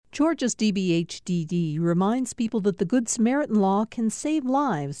Georgia's DBHDD reminds people that the Good Samaritan law can save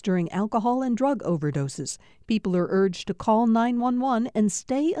lives during alcohol and drug overdoses. People are urged to call 911 and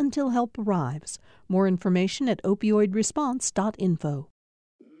stay until help arrives. More information at opioidresponse.info.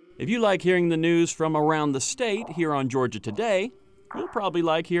 If you like hearing the news from around the state here on Georgia Today, you'll probably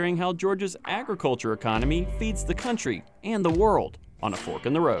like hearing how Georgia's agriculture economy feeds the country and the world on A Fork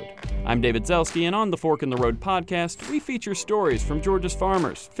in the Road. I'm David Zelski, and on the Fork in the Road podcast, we feature stories from Georgia's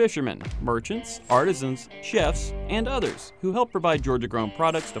farmers, fishermen, merchants, artisans, chefs, and others who help provide Georgia-grown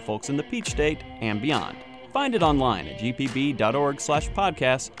products to folks in the Peach State and beyond. Find it online at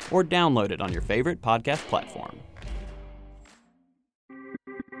gpb.org/podcast or download it on your favorite podcast platform.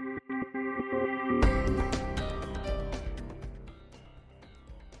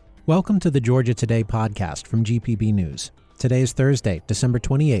 Welcome to the Georgia Today podcast from GPB News. Today is Thursday, December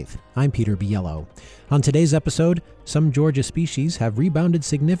 28th. I'm Peter Biello. On today's episode, some Georgia species have rebounded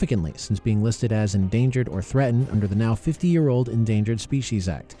significantly since being listed as endangered or threatened under the now 50-year-old Endangered Species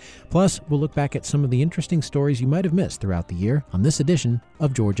Act. Plus, we'll look back at some of the interesting stories you might have missed throughout the year on this edition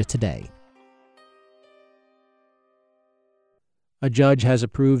of Georgia Today. A judge has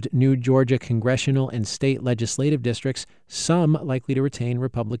approved new Georgia congressional and state legislative districts, some likely to retain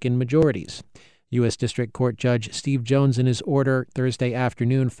Republican majorities. U.S. District Court Judge Steve Jones, in his order Thursday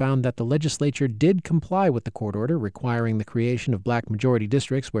afternoon, found that the legislature did comply with the court order requiring the creation of black majority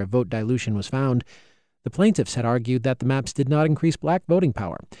districts where vote dilution was found. The plaintiffs had argued that the maps did not increase black voting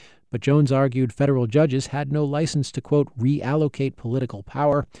power, but Jones argued federal judges had no license to, quote, reallocate political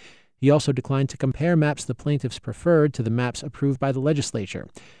power. He also declined to compare maps the plaintiffs preferred to the maps approved by the legislature,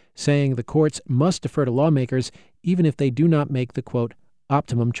 saying the courts must defer to lawmakers even if they do not make the, quote,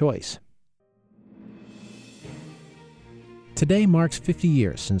 optimum choice. Today marks 50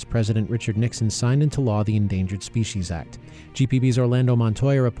 years since President Richard Nixon signed into law the Endangered Species Act. GPB's Orlando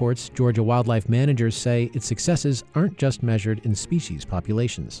Montoya reports Georgia wildlife managers say its successes aren't just measured in species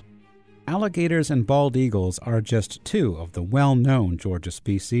populations. Alligators and bald eagles are just two of the well-known Georgia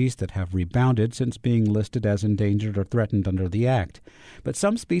species that have rebounded since being listed as endangered or threatened under the Act. But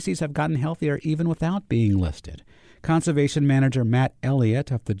some species have gotten healthier even without being listed. Conservation Manager Matt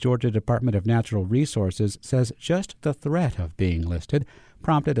Elliott of the Georgia Department of Natural Resources says just the threat of being listed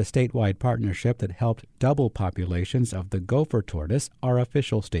prompted a statewide partnership that helped double populations of the gopher tortoise, our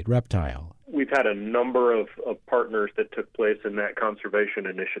official state reptile. We've had a number of partners that took place in that conservation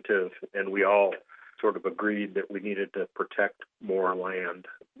initiative, and we all sort of agreed that we needed to protect more land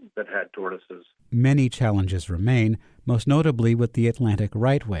that had tortoises. Many challenges remain, most notably with the Atlantic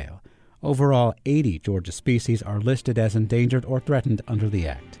right whale. Overall, 80 Georgia species are listed as endangered or threatened under the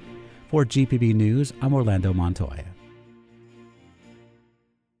Act. For GPB News, I'm Orlando Montoya.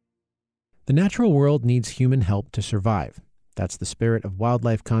 The natural world needs human help to survive. That's the spirit of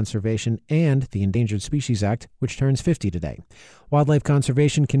wildlife conservation and the Endangered Species Act, which turns 50 today. Wildlife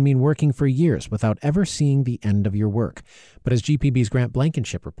conservation can mean working for years without ever seeing the end of your work. But as GPB's Grant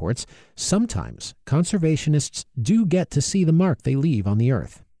Blankenship reports, sometimes conservationists do get to see the mark they leave on the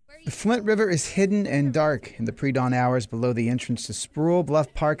earth. The Flint River is hidden and dark in the pre-dawn hours below the entrance to Sproul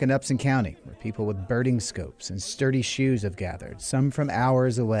Bluff Park in Upson County, where people with birding scopes and sturdy shoes have gathered, some from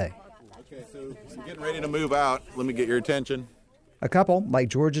hours away. Okay, so we're getting ready to move out. Let me get your attention. A couple, like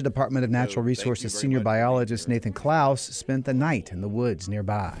Georgia Department of Natural Resources senior biologist Nathan Klaus, spent the night in the woods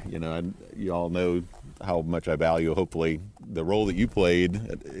nearby. You know, you all know how much I value, hopefully, the role that you played,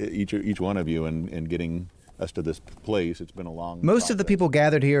 each one of you, in getting us to this place. It's been a long Most of the people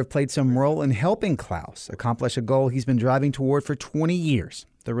gathered here have played some role in helping Klaus accomplish a goal he's been driving toward for 20 years,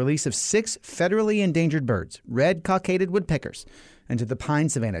 the release of 6 federally endangered birds, red cockaded woodpeckers, into the pine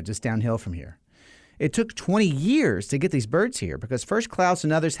savanna just downhill from here. It took 20 years to get these birds here because first Klaus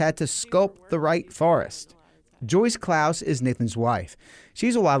and others had to sculpt the right forest. Joyce Klaus is Nathan's wife.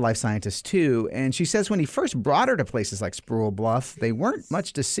 She's a wildlife scientist, too, and she says when he first brought her to places like Sproul Bluff, they weren't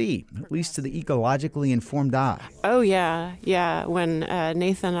much to see, at least to the ecologically informed eye. Oh, yeah. When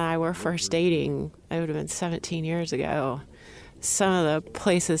Nathan and I were first dating, it would have been 17 years ago, some of the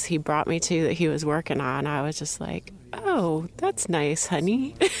places he brought me to that he was working on, I was just like, oh, that's nice,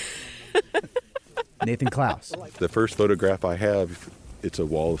 honey. Nathan Klaus. The first photograph I have, it's a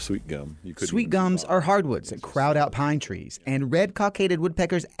wall of sweet gum. Sweet gums are hardwoods that crowd out pine trees, and red cockaded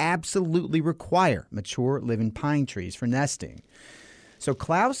woodpeckers absolutely require mature living pine trees for nesting. So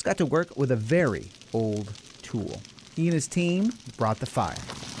Klaus got to work with a very old tool. He and his team brought the fire.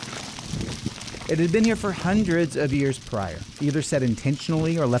 It had been here for hundreds of years prior, either set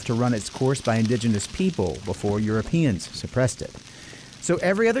intentionally or left to run its course by indigenous people before Europeans suppressed it. So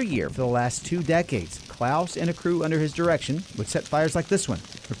every other year for the last 2 decades, Klaus and a crew under his direction would set fires like this one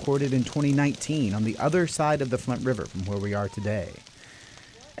recorded in 2019 on the other side of the Flint River from where we are today.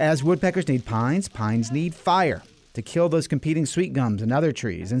 As woodpeckers need pines, pines need fire to kill those competing sweet gums and other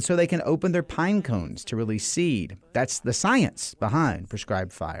trees, and so they can open their pine cones to release seed. That's the science behind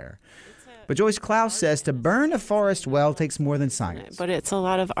prescribed fire. But Joyce Klaus says to burn a forest well takes more than science. But it's a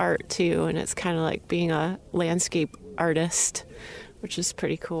lot of art, too, and it's kind of like being a landscape artist, which is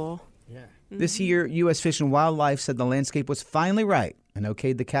pretty cool. Yeah. This year, U.S. Fish and Wildlife said the landscape was finally right and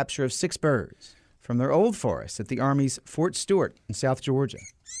okayed the capture of 6 birds from their old forest at the Army's Fort Stewart in South Georgia.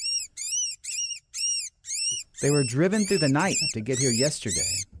 They were driven through the night to get here yesterday,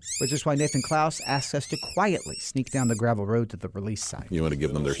 which is why Nathan Klaus asks us to quietly sneak down the gravel road to the release site. You want to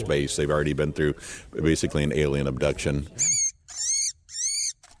give them their space. They've already been through basically an alien abduction.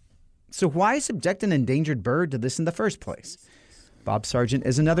 So why subject an endangered bird to this in the first place? Bob Sargent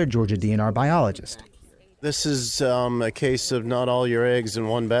is another Georgia DNR biologist. This is a case of not all your eggs in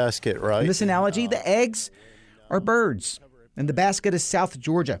one basket, right? In this analogy, the eggs are birds, and the basket is South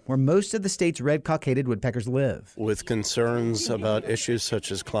Georgia, where most of the state's red-cockaded woodpeckers live. With concerns about issues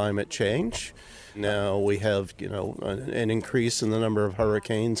such as climate change. Now we have, an increase in the number of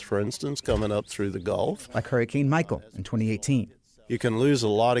hurricanes, for instance, coming up through the Gulf. Like Hurricane Michael in 2018. You can lose a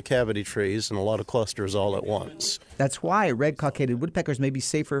lot of cavity trees and a lot of clusters all at once. That's why red-cockaded woodpeckers may be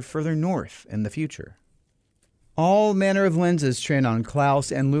safer further north in the future. All manner of lenses train on Klaus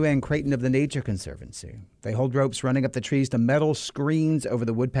and Luann Creighton of the Nature Conservancy. They hold ropes running up the trees to metal screens over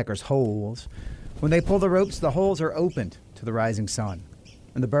the woodpeckers' holes. When they pull the ropes, the holes are opened to the rising sun,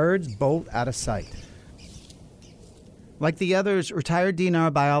 and the birds bolt out of sight. Like the others, retired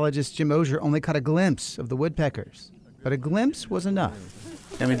DNR biologist Jim Osier only caught a glimpse of the woodpeckers, but a glimpse was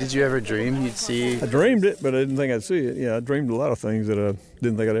enough. I mean, did you ever dream you'd see? I dreamed it, but I didn't think I'd see it. Yeah, I dreamed a lot of things that I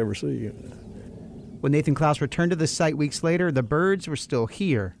didn't think I'd ever see. When Nathan Klaus returned to the site weeks later, the birds were still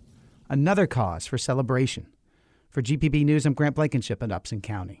here. Another cause for celebration. For GPB News, I'm Grant Blankenship in Upson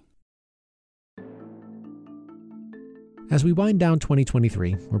County. As we wind down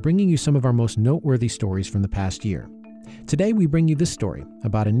 2023, we're bringing you some of our most noteworthy stories from the past year. Today, we bring you this story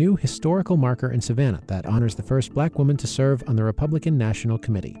about a new historical marker in Savannah that honors the first black woman to serve on the Republican National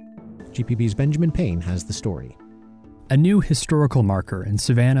Committee. GPB's Benjamin Payne has the story. A new historical marker in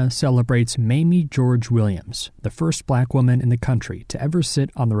Savannah celebrates Mamie George Williams, the first black woman in the country to ever sit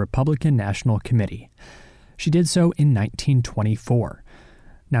on the Republican National Committee. She did so in 1924.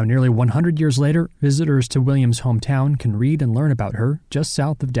 Now, nearly 100 years later, visitors to Williams' hometown can read and learn about her just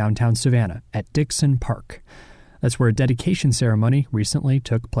south of downtown Savannah at Dixon Park. That's where a dedication ceremony recently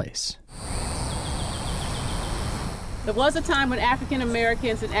took place. There was a time when African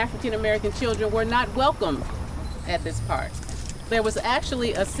Americans and African American children were not welcome at this park. There was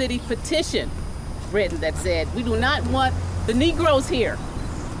actually a city petition written that said, we do not want the Negroes here.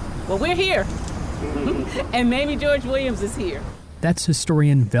 Well, we're here. And Mamie George Williams is here. That's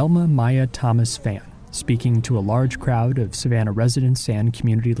historian Velma Maya Thomas Phan, speaking to a large crowd of Savannah residents and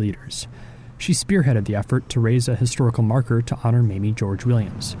community leaders. She spearheaded the effort to raise a historical marker to honor Mamie George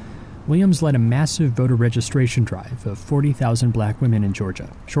Williams. Williams led a massive voter registration drive of 40,000 black women in Georgia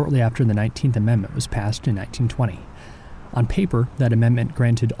shortly after the 19th Amendment was passed in 1920. On paper, that amendment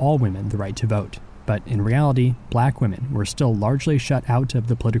granted all women the right to vote, but in reality, black women were still largely shut out of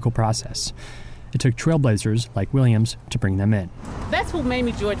the political process. It took trailblazers like Williams to bring them in. That's who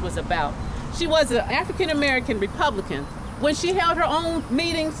Mamie George was about. She was an African-American Republican. When she held her own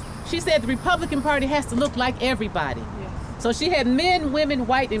meetings, she said the Republican Party has to look like everybody. So she had men, women,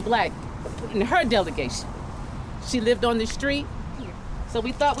 white, and black in her delegation. She lived on the street. So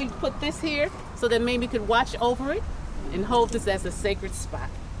we thought we'd put this here so that Mamie could watch over it and hold this as a sacred spot.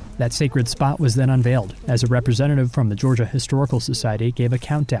 That sacred spot was then unveiled as a representative from the Georgia Historical Society gave a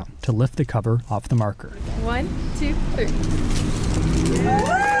countdown to lift the cover off the marker. 1, 2, 3.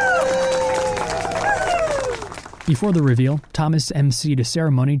 Before the reveal, Thomas emceed a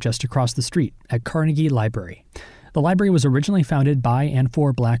ceremony just across the street at Carnegie Library. The library was originally founded by and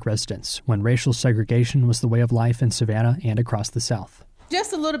for black residents when racial segregation was the way of life in Savannah and across the South.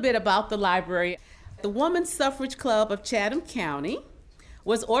 Just a little bit about the library. The Women's Suffrage Club of Chatham County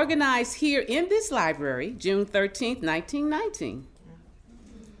was organized here in this library June 13th, 1919.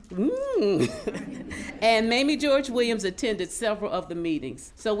 And Mamie George Williams attended several of the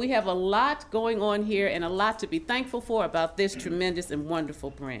meetings. So we have a lot going on here and a lot to be thankful for about this tremendous and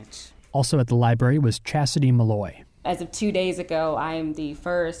wonderful branch. Also at the library was Chastity Malloy. As of 2 days ago, I am the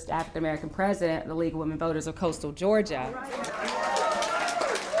first African-American president of the League of Women Voters of Coastal Georgia.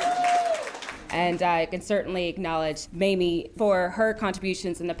 And I can certainly acknowledge Mamie for her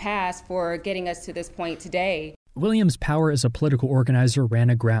contributions in the past for getting us to this point today. Williams' power as a political organizer ran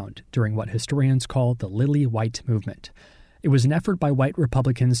aground during what historians call the Lily White movement. It was an effort by white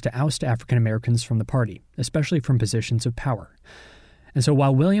Republicans to oust African Americans from the party, especially from positions of power. And so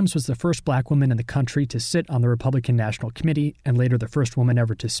while Williams was the first black woman in the country to sit on the Republican National Committee and later the first woman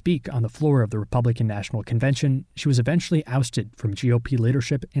ever to speak on the floor of the Republican National Convention, she was eventually ousted from GOP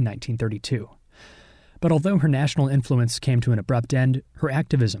leadership in 1932. But although her national influence came to an abrupt end, her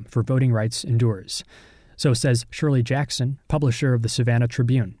activism for voting rights endures. So says Shirley Jackson, publisher of the Savannah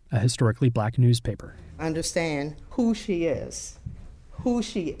Tribune, a historically black newspaper. Understand who she is,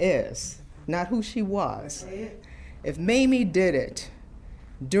 not who she was. If Mamie did it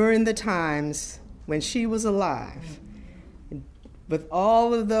during the times when she was alive, with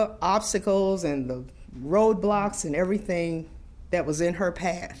all of the obstacles and the roadblocks and everything that was in her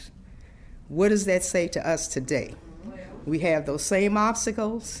path, what does that say to us today? We have those same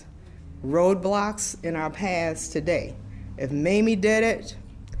obstacles, roadblocks in our paths today. If Mamie did it,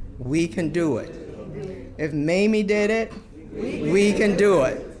 we can do it. If Mamie did it, we can do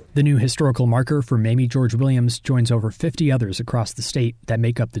it. The new historical marker for Mamie George Williams joins over 50 others across the state that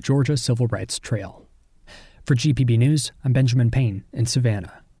make up the Georgia Civil Rights Trail. For GPB News, I'm Benjamin Payne in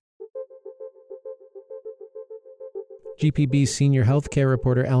Savannah. GPB's senior healthcare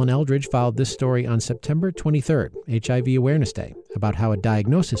reporter Ellen Eldridge filed this story on September 23rd, HIV Awareness Day, about how a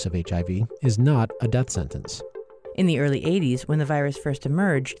diagnosis of HIV is not a death sentence. In the early 80s, when the virus first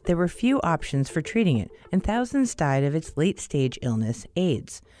emerged, there were few options for treating it, and thousands died of its late-stage illness,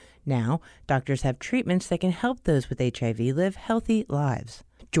 AIDS. Now, doctors have treatments that can help those with HIV live healthy lives.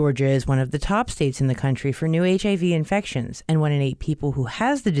 Georgia is one of the top states in the country for new HIV infections, and 1 in 8 people who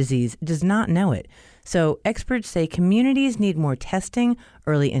has the disease does not know it. So experts say communities need more testing,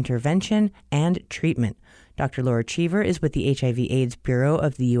 early intervention, and treatment. Dr. Laura Cheever is with the HIV/AIDS Bureau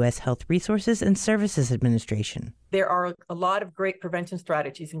of the U.S. Health Resources and Services Administration. There are a lot of great prevention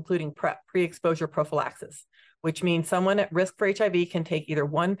strategies, including PrEP, pre-exposure prophylaxis, which means someone at risk for HIV can take either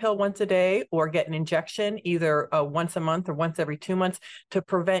one pill once a day or get an injection either once a month or once every 2 months to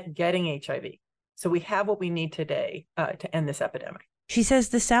prevent getting HIV. So we have what we need today to end this epidemic. She says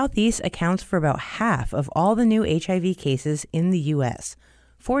the Southeast accounts for about half of all the new HIV cases in the U.S.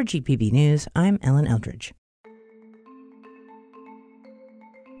 For GPB News, I'm Ellen Eldridge.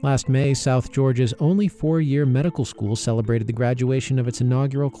 Last May, South Georgia's only 4-year medical school celebrated the graduation of its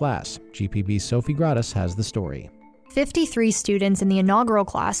inaugural class. GPB's Sophie Gratis has the story. 53 students in the inaugural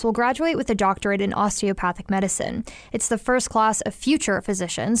class will graduate with a doctorate in osteopathic medicine. It's the first class of future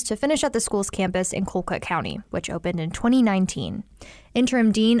physicians to finish at the school's campus in Colquitt County, which opened in 2019.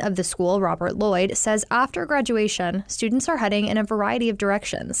 Interim Dean of the school, Robert Lloyd, says after graduation, students are heading in a variety of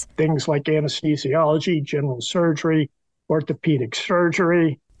directions. Things like anesthesiology, general surgery, orthopedic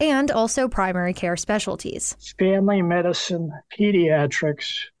surgery, and also primary care specialties. Family medicine,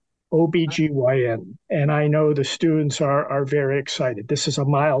 pediatrics, OBGYN. And I know the students are very excited. This is a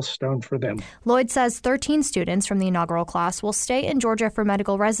milestone for them. Lloyd says 13 students from the inaugural class will stay in Georgia for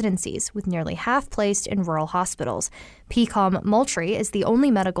medical residencies, with nearly half placed in rural hospitals. PCOM Moultrie is the only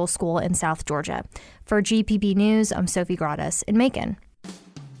medical school in South Georgia. For GPB News, I'm Sophie Gratis in Macon.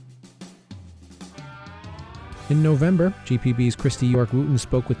 In November, GPB's Christy York-Wooten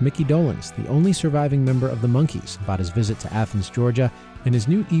spoke with Mickey Dolenz, the only surviving member of the Monkees, about his visit to Athens, Georgia, and his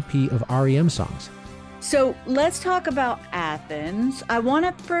new EP of REM songs. So let's talk about Athens. I want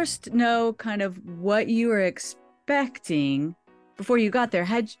to first know kind of what you were expecting before you got there.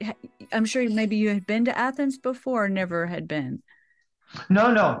 I'm sure maybe you had been to Athens before or never had been.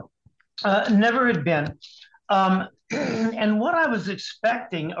 No, never had been. And what I was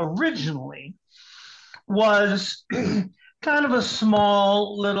expecting originally was kind of a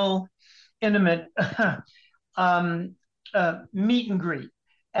small, little, intimate meet and greet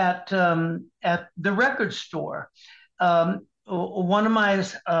at the record store. One of my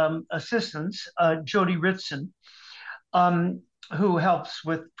assistants, Jody Ritson, who helps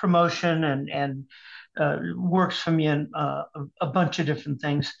with promotion and works for me in a bunch of different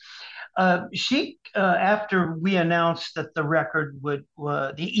things. She, after we announced that the record the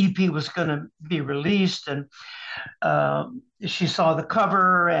EP was going to be released, and she saw the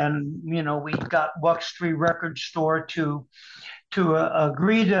cover, and we got Buck Street Record Store to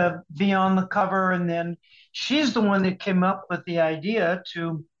agree to be on the cover, and then she's the one that came up with the idea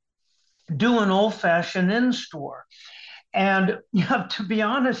to do an old-fashioned in-store. And to be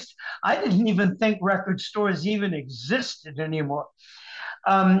honest, I didn't even think record stores even existed anymore.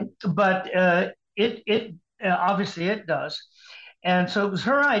 But it obviously it does. And so it was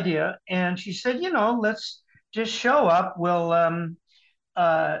her idea. And she said, let's just show up. We'll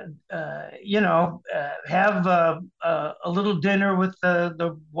have a little dinner with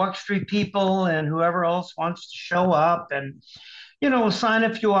the Walk Street people and whoever else wants to show up, and we'll sign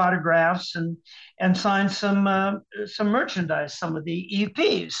a few autographs and sign some merchandise, some of the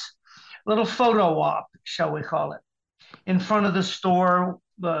EPs, little photo op, shall we call it, in front of the store,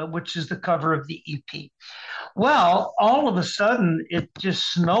 which is the cover of the EP. Well, all of a sudden, it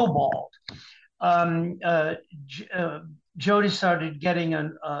just snowballed. Jody started getting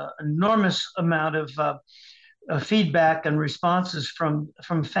an enormous amount of feedback and responses from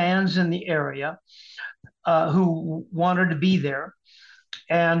fans in the area who wanted to be there.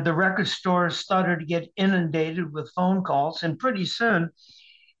 And the record store started to get inundated with phone calls, and pretty soon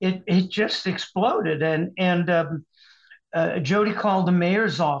it just exploded. And Jody called the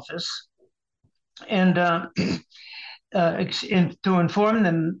mayor's office and to inform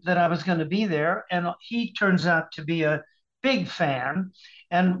them that I was going to be there. And he turns out to be a big fan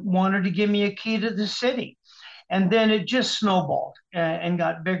and wanted to give me a key to the city. And then it just snowballed and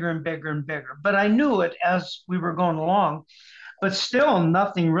got bigger and bigger and bigger. But I knew it as we were going along. But still,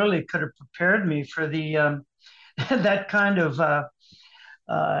 nothing really could have prepared me for the that kind of I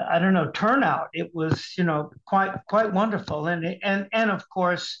don't know, turnout. It was quite wonderful, and of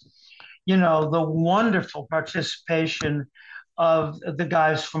course, the wonderful participation of the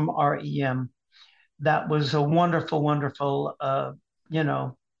guys from REM. That was a wonderful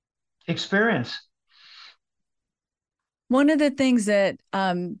experience. One of the things that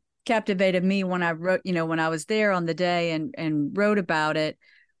captivated me when I wrote, when I was there on the day and wrote about it,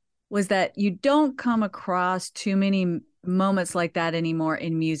 was that you don't come across too many moments like that anymore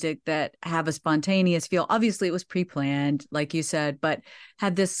in music that have a spontaneous feel. Obviously, it was pre-planned, like you said, but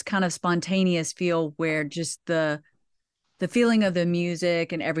had this kind of spontaneous feel where just the feeling of the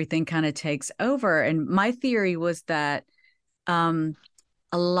music and everything kind of takes over. And my theory was that a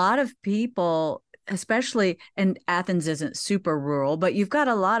lot of people, especially, and Athens isn't super rural, but you've got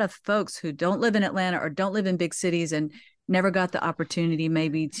a lot of folks who don't live in Atlanta or don't live in big cities and never got the opportunity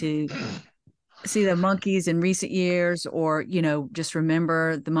maybe to see the Monkees in recent years, or, just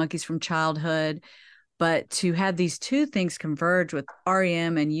remember the Monkees from childhood. But to have these two things converge with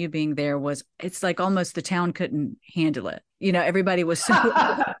REM and you being there it's like almost the town couldn't handle it. Everybody was so.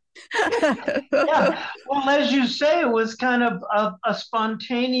 Yeah. Well, as you say, it was kind of a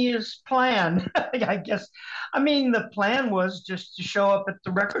spontaneous plan, I guess. I mean, the plan was just to show up at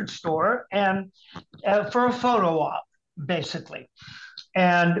the record store and for a photo op, basically.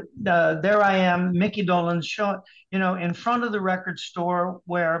 And there I am, Mickey Dolenz, in front of the record store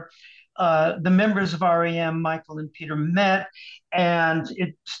where the members of REM, Michael and Peter, met, and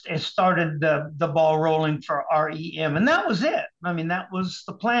it started the ball rolling for REM, and that was it. I mean, that was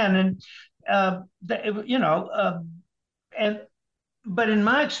the plan, but in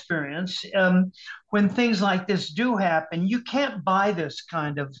my experience, when things like this do happen, you can't buy this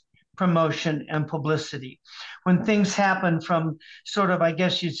kind of promotion and publicity. When things happen from sort of, I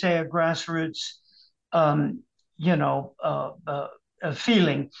guess you'd say, a grassroots,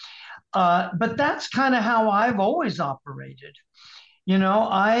 feeling. But that's kind of how I've always operated.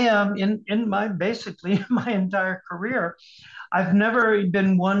 I in my basically my entire career, I've never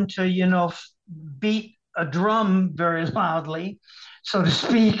been one to beat a drum very loudly, so to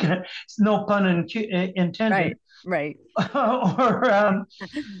speak. No pun intended. Right.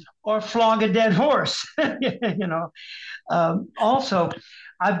 Or flog a dead horse. Also,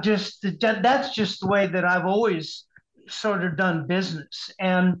 that's just the way that I've always sort of done business.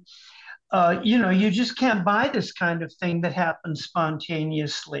 And you just can't buy this kind of thing that happens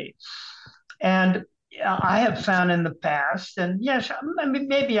spontaneously. And I have found in the past, and yes, I mean,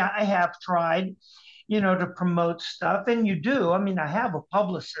 maybe I have tried, to promote stuff, and you do. I mean, I have a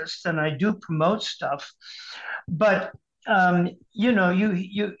publicist, and I do promote stuff, but and you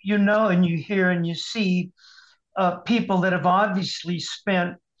hear and you see people that have obviously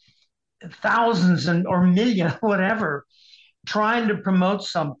spent thousands or millions, whatever, trying to promote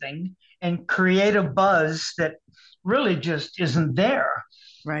something and create a buzz that really just isn't there.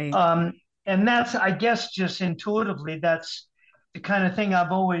 Right. And that's, I guess, just intuitively, that's the kind of thing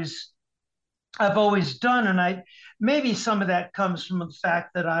I've always done. And maybe some of that comes from the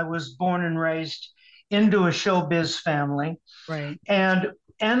fact that I was born and raised into a showbiz family. Right. And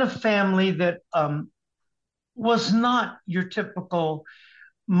a family that was not your typical.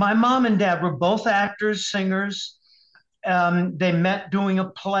 My mom and dad were both actors, singers. They met doing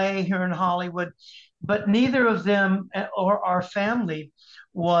a play here in Hollywood, but neither of them or our family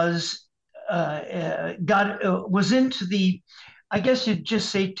was into the, I guess you'd just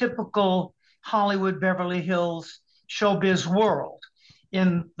say, typical Hollywood, Beverly Hills showbiz world.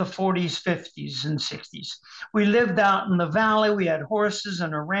 in the 40s, 50s, and 60s. We lived out in the valley. We had horses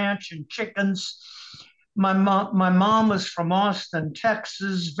and a ranch and chickens. My mom was from Austin,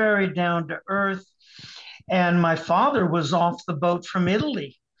 Texas, very down to earth. And my father was off the boat from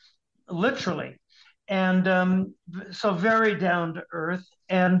Italy, literally. And so very down to earth.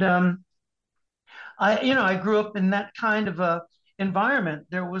 And I grew up in that kind of a environment.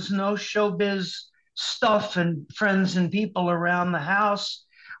 There was no showbiz stuff and friends and people around the house.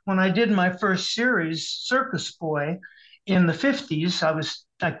 When I did my first series, Circus Boy, in the 50s, I was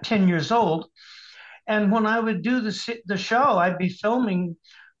like 10 years old. And when I would do the show, I'd be filming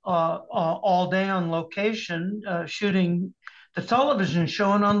all day on location, shooting the television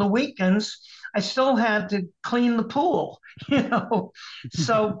show. And on the weekends, I still had to clean the pool, you know.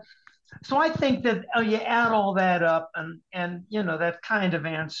 So I think that you add all that up, and that kind of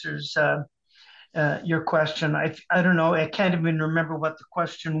answers your question. I don't know. I can't even remember what the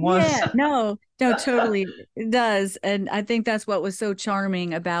question was. Yeah, no, totally it does. And I think that's what was so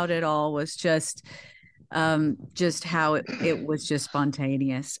charming about it all, was just how it was just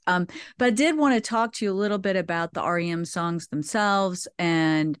spontaneous. But I did want to talk to you a little bit about the REM songs themselves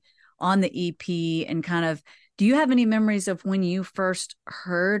and on the EP, and kind of, do you have any memories of when you first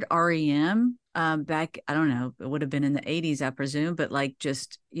heard REM back? I don't know, it would have been in the 80s, I presume, but like,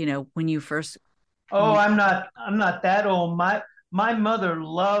 just, when you first. Oh, I'm not that old. My mother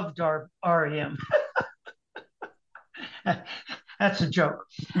loved our REM. That's a joke.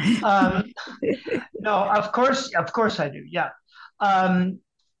 No, of course I do. Yeah. I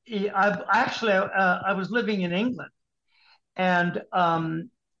was living in England, and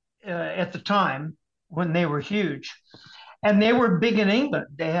at the time when they were huge, and they were big in England.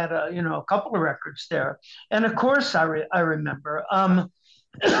 They had a couple of records there, and of course I remember. I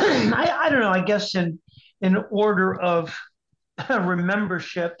don't know. I guess in order of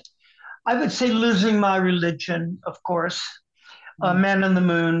remembership, I would say Losing My Religion, of course, Man in the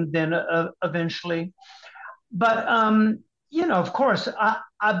Moon, then eventually. But of course,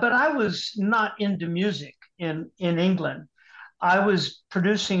 but I was not into music in England. I was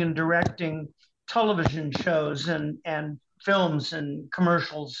producing and directing television shows and films and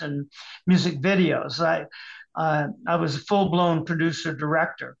commercials and music videos. I was a full-blown producer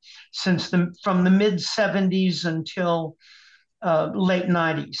director from the mid 70s until late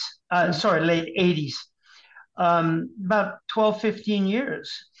 90s. Late 80s. About 12, 15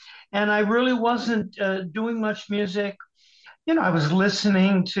 years. And I really wasn't doing much music. I was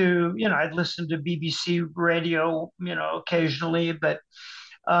listening to, I'd listen to BBC radio, occasionally, but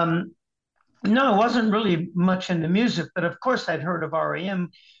no, I wasn't really much into music. But of course, I'd heard of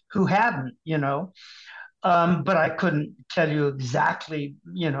REM, who hadn't, but I couldn't tell you exactly,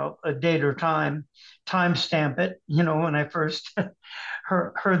 a date or time stamp it, when I first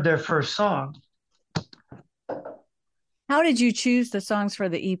heard their first song. How did you choose the songs for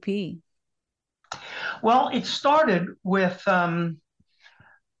the EP? Well, it started with,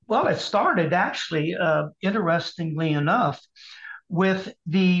 actually, interestingly enough, with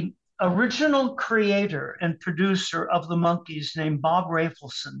the original creator and producer of the Monkees named Bob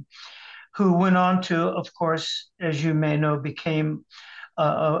Rafelson, who went on to, of course, as you may know, became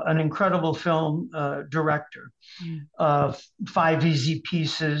an incredible film director. 5 Easy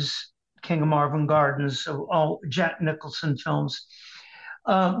Pieces, King of Marvin Gardens, all Jack Nicholson films.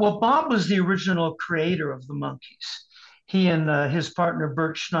 Well, Bob was the original creator of the Monkees. He and his partner,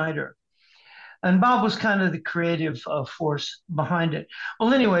 Bert Schneider. And Bob was kind of the creative force behind it.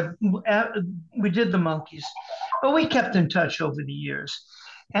 Well, anyway, we did the Monkees, but we kept in touch over the years.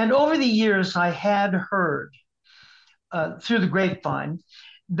 And over the years, I had heard through the grapevine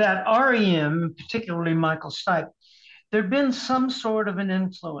that REM, particularly Michael Stipe, there'd been some sort of an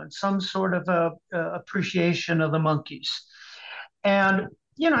influence, some sort of appreciation of the Monkees. And,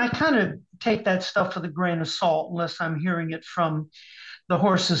 I kind of take that stuff with a grain of salt unless I'm hearing it from the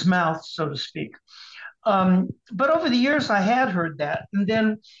horse's mouth, so to speak. But over the years, I had heard that. And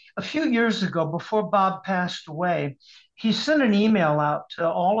then a few years ago, before Bob passed away, he sent an email out to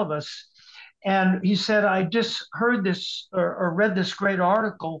all of us. And he said, I just heard this or read this great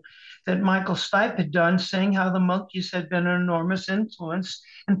article that Michael Stipe had done, saying how the Monkees had been an enormous influence,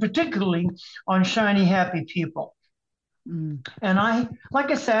 and particularly on shiny, happy people. And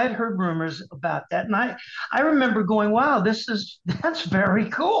like I said, I'd heard rumors about that. And I remember going, wow, that's very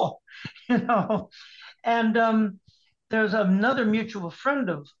cool, And there's another mutual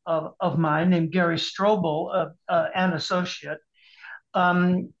friend of mine named Gary Strobel, an associate,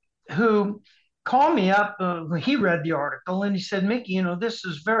 who called me up. He read the article and he said, Mickey, this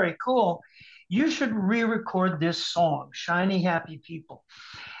is very cool. you should re-record this song, Shiny Happy People.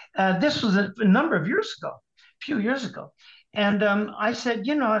 This was a number of years ago, a few years ago. And I said,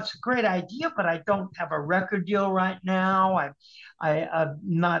 it's a great idea, but I don't have a record deal right now. I'm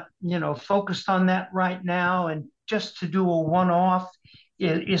not, focused on that right now. And just to do a one-off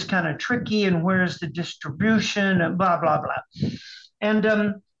is kind of tricky. And where's the distribution and blah, blah, blah. And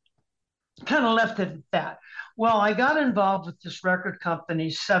kind of left it at that. Well, I got involved with this record company,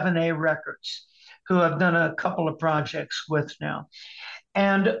 7A Records, who I've done a couple of projects with now.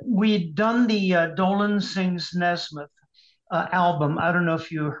 And we'd done the Dolan Sings Nesmith album. I don't know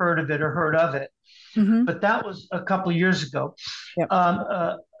if you heard of it or heard of it, but that was a couple of years ago. Yep.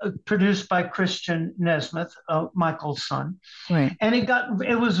 Produced by Christian Nesmith, Michael's son. Right. And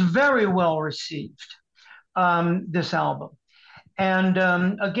it was very well received, this album. And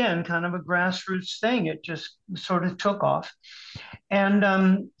again, kind of a grassroots thing. It just sort of took off. And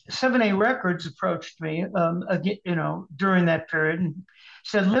 7A Records approached me, during that period and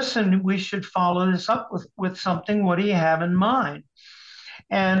said, listen, we should follow this up with something. What do you have in mind?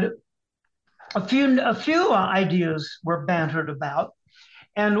 And a few ideas were bantered about.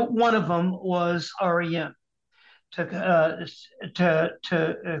 And one of them was REM, to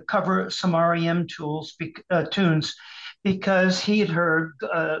cover some REM tunes, because he had heard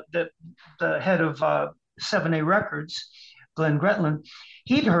the head of 7A Records, Glenn Gretland,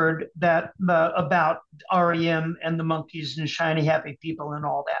 he'd heard that about REM and the Monkees and Shiny Happy People and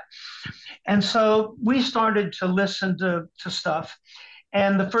all that. And so we started to listen to stuff.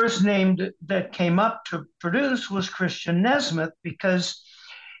 And the first name that came up to produce was Christian Nesmith, because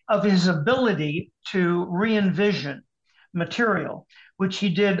of his ability to re-envision material, which he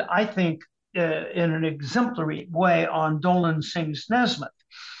did, I think, in an exemplary way on Dolan Sings Nesmith.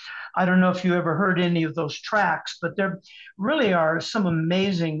 I don't know if you ever heard any of those tracks, but there really are some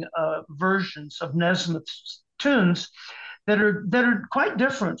amazing versions of Nesmith's tunes that are quite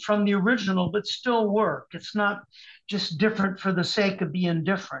different from the original, but still work. It's not just different for the sake of being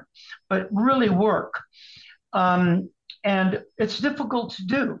different, but really work. And it's difficult to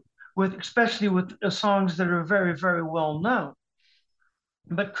do, especially with songs that are very, very well known.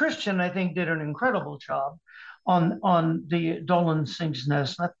 But Christian, I think, did an incredible job on the Dolan Sings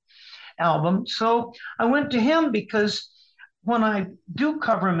Nesmith album. So I went to him because when I do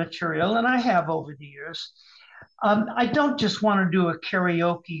cover material, and I have over the years, I don't just want to do a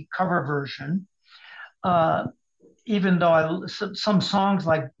karaoke cover version, even though some songs,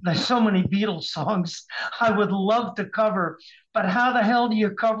 like there's so many Beatles songs I would love to cover, but how the hell do you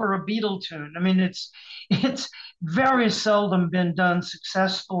cover a Beatle tune? I mean, it's very seldom been done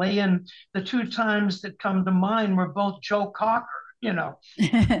successfully, and the two times that come to mind were both Joe Cocker.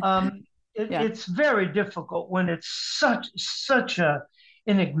 It's very difficult when it's such a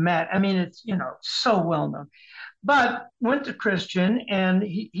enigmatic. I mean, it's so well known. But went to Christian, and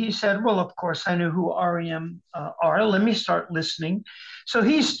he said, well, of course, I knew who REM are. Let me start listening. So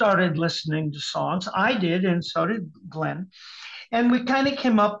he started listening to songs. I did, and so did Glenn. And we kind of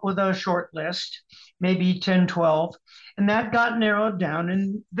came up with a short list, maybe 10, 12, and that got narrowed down.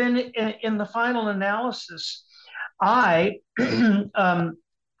 And then in the final analysis, I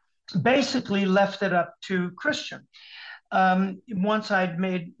basically left it up to Christian. Once I'd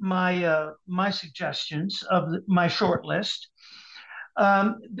made my suggestions of my short list,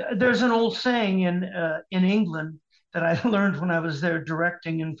 there's an old saying in England that I learned when I was there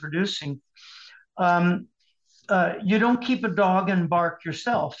directing and producing. You don't keep a dog and bark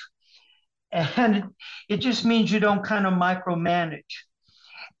yourself. And it just means you don't kind of micromanage.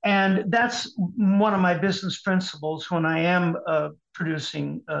 And that's one of my business principles when I am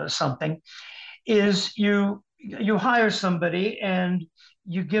producing something, is you hire somebody and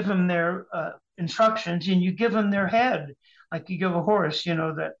you give them their instructions, and you give them their head, like you give a horse,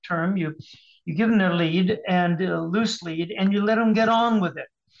 that term. You give them their lead, and a loose lead, and you let them get on with it.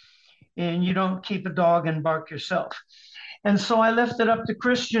 And you don't keep a dog and bark yourself. And so I left it up to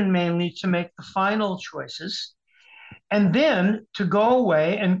Christian mainly to make the final choices, and then to go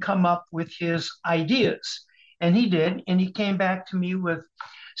away and come up with his ideas. And he did, and he came back to me with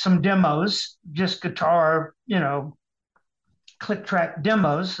some demos, just guitar, click track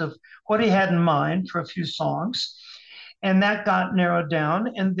demos of what he had in mind for a few songs. And that got narrowed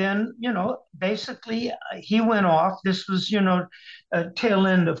down. And then, basically he went off. This was, tail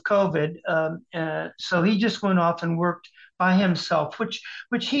end of COVID. So he just went off and worked by himself, which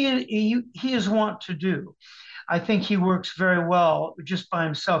he is wont to do. I think he works very well just by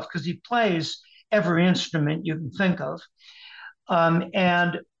himself because he plays every instrument you can think of.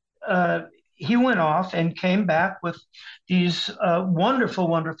 he went off and came back with these wonderful,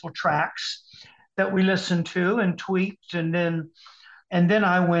 wonderful tracks that we listened to and tweaked, and then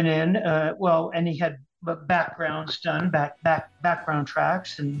I went in. And he had backgrounds done, background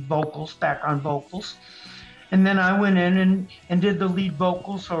tracks and vocals, background vocals, and then I went in and did the lead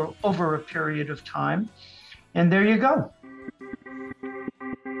vocals over a period of time, and there you go.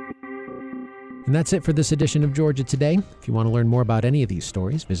 And that's it for this edition of Georgia Today. If you want to learn more about any of these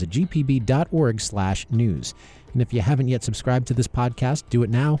stories, visit gpb.org/news. And if you haven't yet subscribed to this podcast, do it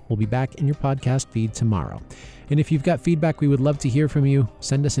now. We'll be back in your podcast feed tomorrow. And if you've got feedback, we would love to hear from you.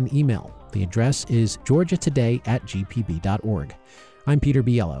 Send us an email. The address is georgiatoday@gpb.org. I'm Peter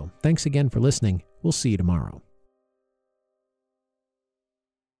Biello. Thanks again for listening. We'll see you tomorrow.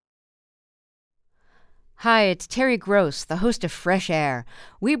 Hi, it's Terry Gross, the host of Fresh Air.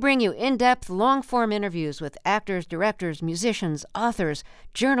 We bring you in-depth, long-form interviews with actors, directors, musicians, authors,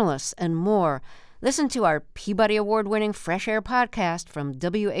 journalists, and more. Listen to our Peabody Award-winning Fresh Air podcast from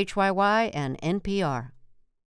WHYY and NPR.